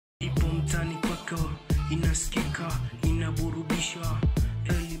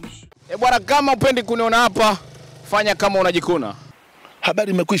Bwana, kama upendi kuniona hapa, fanya kama unajikuna.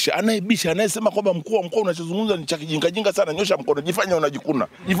 Habari imekwisha. Anayebisha, anayesema kwamba mkuu unachozungumza ni cha kijinga sana, nyosha mkono, jifanye unajikuna.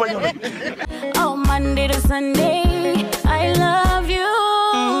 Jifanye unajikuna. Oh, Monday to Sunday, I love you.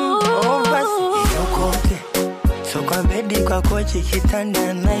 Oh, basi yokote. So kwa bedi kwa kochi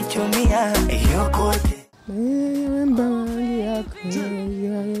kitanda naichumia yokote.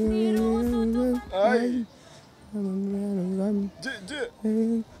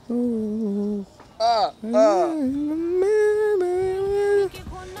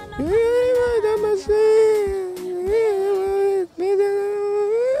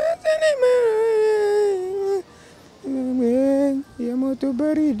 Yamoto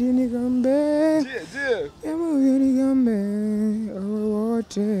baridi nigambe. Nigambe.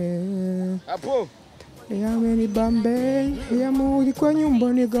 Wote. Hapo. Yameni bambe. Yamuri kwa nyumba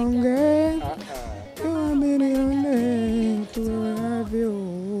nigonge. Yameni yone. Tuavyo.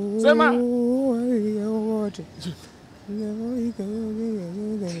 Sema. Wote.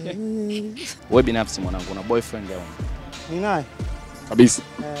 Wewe binafsi mwanangu una boyfriend au? Ni naye? Kabisa.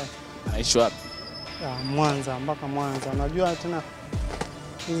 Anaishi wapi? Mwanza, mpaka Mwanza. Unajua tena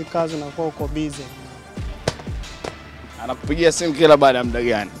hizi kazi unakuwa uko busy. Anakupigia simu kila baada ya muda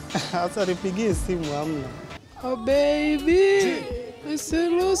gani? Sasa nipigie simu hamna. Oh baby,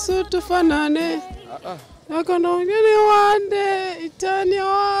 usiruhusu tufanane. Nakonongeni wande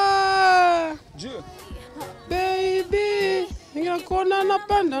itaniwa. Baby, ningakona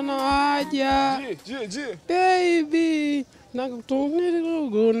napanda na haja. Baby,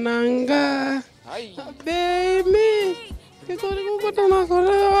 nakutunirunanga. Baby, kikoni kukuta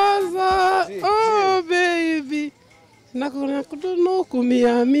nakorewaza. Oh baby, nakuna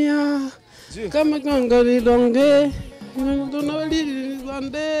kumia. Kama kangari donge, tunawalili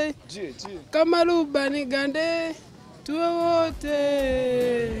gande. Kama luba ni gande, tuwe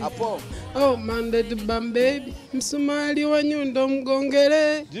wote. Hapo. Oh Monday to baby, msumali wa nyundo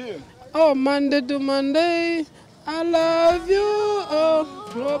mgongere. Oh Monday to Monday, I love you. Oh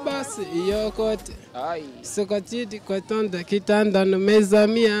basi yokote. Sokotiti kwa tonda kitanda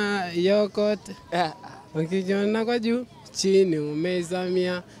numezamia yokote. Ukijiona kwa juu chini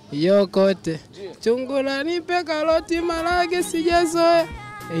umezamia yokote. Chungula nipe karoti marage sijazoea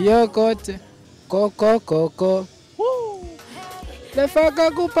yokote. Koko.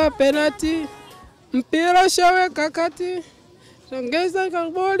 Lefaka kupa penalty. Mpira shaweka kati. Songeza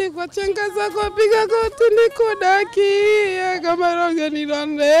kaboli kwa chengeza kwa piga koti nikodaki. Kama ronge ni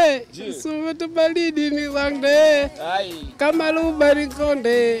lande. Sume tubalidi ni lande. Kama luba ni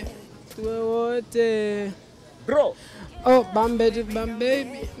konde. Tuwe wote. Bro. Oh baby.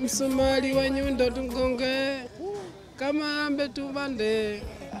 Msumali wa nyundo tungonge. Kama ambe tubande.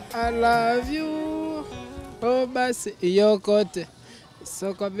 I love you. Oh basi yokote.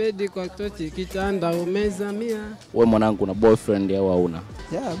 Soko bedi kwa tochi kitanda umezamia. Wewe mwanangu una boyfriend au hauna?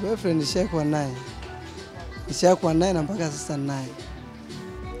 Boyfriend nishakuwa naye. Nishakuwa naye na mpaka sasa naye.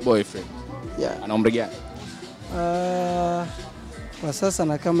 Boyfriend? Ana umri gani? Kwa sasa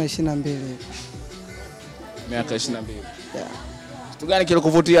na kama 22. Miaka 22. Kitu gani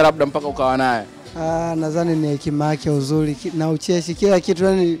kilikuvutia labda mpaka ukawa naye? Nadhani ni hekima yake, uzuri na ucheshi, kila kitu,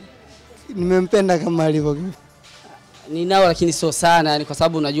 yani nimempenda kama alivyo. Ninao lakini sio sana, yani kwa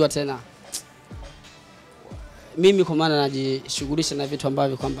sababu unajua tena mimi kwa maana najishughulisha na vitu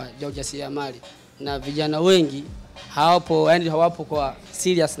ambavyo kwamba ujasiriamali na vijana wengi hawapo kwa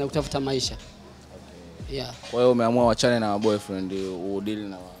serious na kutafuta maisha. Kwa hiyo umeamua wachane na boyfriend udili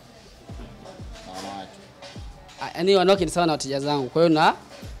na watu. Yaani wanawake ni sawa na wateja zangu. Kwa hiyo na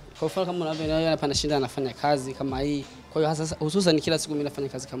kwa mfano kama unavyoona hapa nashinda nafanya kazi kama hii. Kwa hiyo hasa hususan kila siku mimi nafanya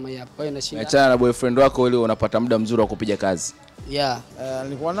kazi kama hii hapa. Kwa hiyo nashinda. Achana na boyfriend wako ili unapata muda mzuri wa kupiga kazi.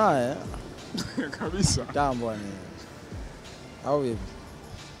 Nilikuwa naye kabisa. Tambo ni. Au vipi?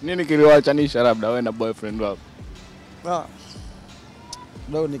 Nini kiliwaachanisha labda wewe na boyfriend wako?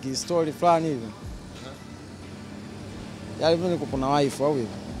 Leo ni story fulani hivi. Yale mimi niko na wife au vipi?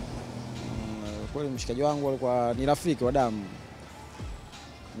 Kwa mshikaji wangu alikuwa ni rafiki wa damu.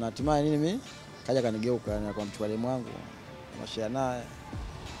 Na hatimaye mimi kaja kanigeuka na kwa mchukua demu wangu. Nashare naye.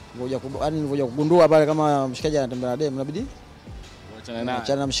 Nilikuja kugundua pale kama mshikaji anatembea na demu inabidi achana naye.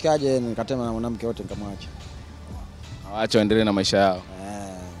 Achana na mshikaji, nikatema na mwanamke wote nikamwacha. Waache waendelee na maisha yao.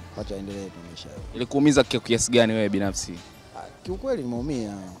 Acha waendelee na maisha yao. Ilikuumiza kiasi gani wewe binafsi? Kiukweli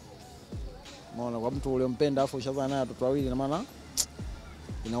nimeumia. Umeona kwa mtu uliompenda afu ushazana naye watoto wawili, na maana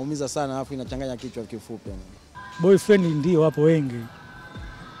inaumiza sana, afu inachanganya kichwa kifupi. Boyfriend ndio wapo wengi.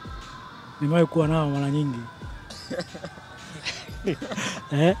 Nimewahi kuwa nao mara nyingi.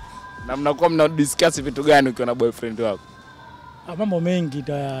 Na mnakuwa mna discuss vitu gani ukiwa na boyfriend wako? Mambo mengi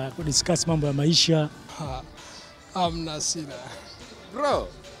ta kudiscuss mambo ya maisha. Hamna sina. Bro,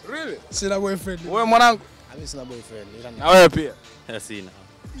 really? Sina boyfriend. Wewe mwanangu? Mimi sina boyfriend. Na wewe pia? Sina.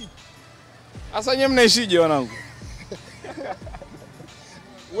 Sasa nyewe mnaishije wanangu?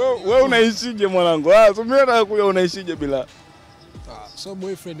 Wewe unaishije mwanangu? So mimi nataka kuja unaishije bila. So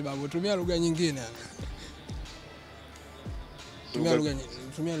boyfriend babu, tumia lugha nyingine.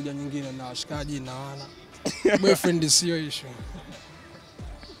 Tumia lugha nyingine na washikaji na wana. Boyfriend sio issue.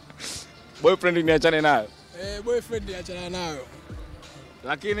 Boyfriend niachane nayo. Boyfriend niachana nayo.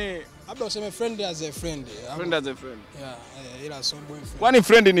 Lakini labda useme friend as a friend. Friend as a friend. Yeah, ila so boyfriend. Kwani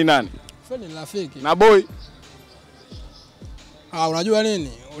friend ni nani? Friend ni rafiki. Na boy? Unajua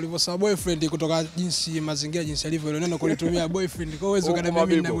nini? Ulivyosema boyfriend kutoka jinsi mazingira jinsi yalivyo ile neno kulitumia boyfriend kwa uwezo kana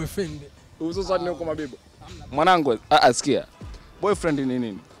mimi na boyfriend. Hususan ni huko mabibo. Mwanangu, sikia. Boyfriend ni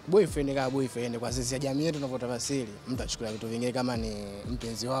nini? Boyfriend kama boyfriend kwa sisi ya jamii yetu tunavyotafasiri, mtu achukulia vitu vingine kama ni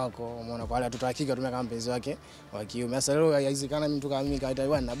mpenzi wako, umeona, kwa wale watoto wa kike tumia kama mpenzi wake wa kiume. Sasa leo haiwezekana mtu kama mimi kaita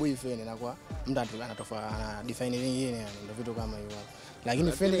bwana na boyfriend na kwa mtu ana define vingine, yani ndio vitu kama hivyo.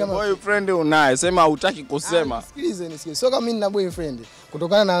 Lakini friend kama boyfriend unaye, sema hutaki kusema. Sikilize. Sio kama mimi na boyfriend.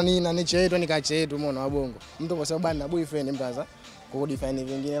 Kutokana na nini na nature yetu ni kacha yetu, umeona, wabongo. Mtu kwa sababu na boyfriend mtu anza ku define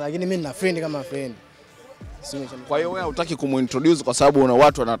vingine, lakini mimi na friend kama friend. Kwa hiyo wewe hutaki kumintroduce kwa sababu una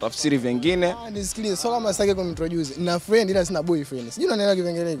watu wanatafsiri vingine. Nisikilize, sio kama sitaki kumintroduce. Na friend ila sina boyfriend. Sijui unaelewa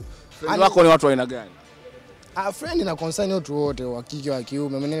kipengele hicho. Friend wako ni watu wa aina gani? Friend na concern watu wote wa kike wa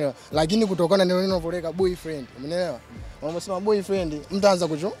kiume, umeelewa? Lakini kutokana na neno linalopeleka boyfriend, umeelewa? Unasema boyfriend, mtu anza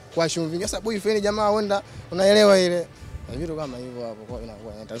kwa shumvi. Sasa boyfriend jamaa wenda unaelewa ile. Na vitu kama hivyo hapo kwa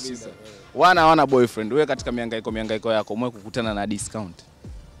inakuwa inatasiza. Wana boyfriend. Wewe katika mihangaiko yako umewahi kukutana na discount?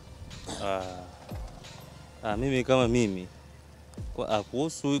 Mimi kama mimi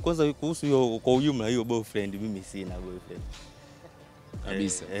kuhusu hiyo kwa ujumla hiyo boyfriend mimi sina boyfriend.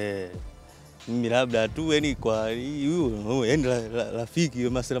 Kabisa. Mimi labda tu yani kwa hiyo yani rafiki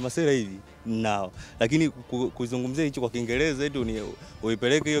masela hivi nao. Lakini kuzungumzia hicho kwa Kiingereza eti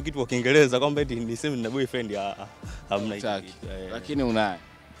uipeleke hiyo kitu kwa Kiingereza kwamba eti niseme nina boyfriend hamna hicho. Lakini unaye.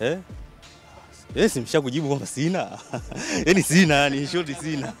 Yes, nimeshakujibu kwamba sina. Yaani sina, yani short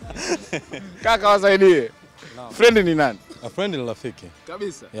sina. Kaka wasaidie. Friend ni nani? Friend ni rafiki.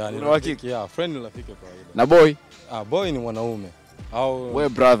 Kabisa. Ni rafiki. Friend ni rafiki kwa kawaida. Na boy? Boy ni mwanaume. Au wewe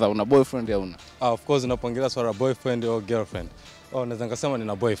brother una boyfriend au una? Of course unapoongelea swala boyfriend au girlfriend. Naweza ngasema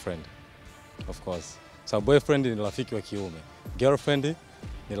nina boyfriend. Of course. So boyfriend ni rafiki wa kiume. Girlfriend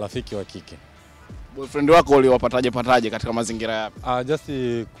ni rafiki wa kike. Boyfriend wako uliwapataje katika mazingira yapi? Just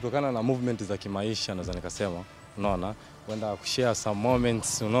kutokana na movement za kimaisha naweza nikasema, unaona, kwenda kushare some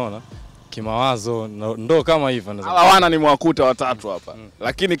moments, unaona, kimawazo ndo kama hivyo naweza. Hawa wana ni mwakuta watatu hapa.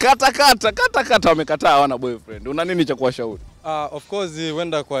 Lakini kata wamekataa hawana boyfriend. Una nini cha kuwashauri? Of course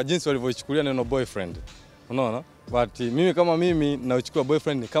wenda kwa jinsi walivyochukulia neno boyfriend. Unaona? But mimi kama mimi nauchukua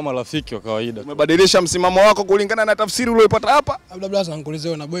boyfriend ni kama rafiki wa kawaida. Umebadilisha msimamo wako kulingana na tafsiri uliyopata hapa? Labda brother nikuulize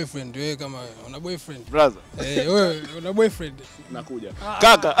una boyfriend wewe kama una boyfriend? Brother. Wewe una boyfriend? Nakuja.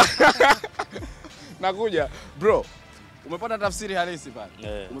 Kaka. Nakuja. Bro, umepata tafsiri halisi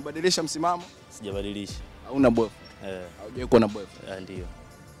pale. Umebadilisha msimamo? Sijabadilisha. Hauna boyfriend? Haujawahi kuwa na boyfriend? Ndio.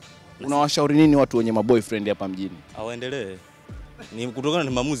 Unawashauri nini watu wenye maboyfriend hapa mjini? Waendelee. Ni kutokana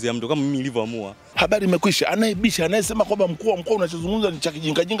na maamuzi ya mtu kama mimi nilivyoamua. Habari imekwisha. Anayebisha anayesema kwamba mkuu unachozungumza ni cha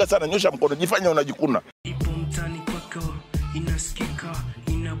kijinga sana, nyosha mkono, jifanya unajikuna. Ipo mtani kwako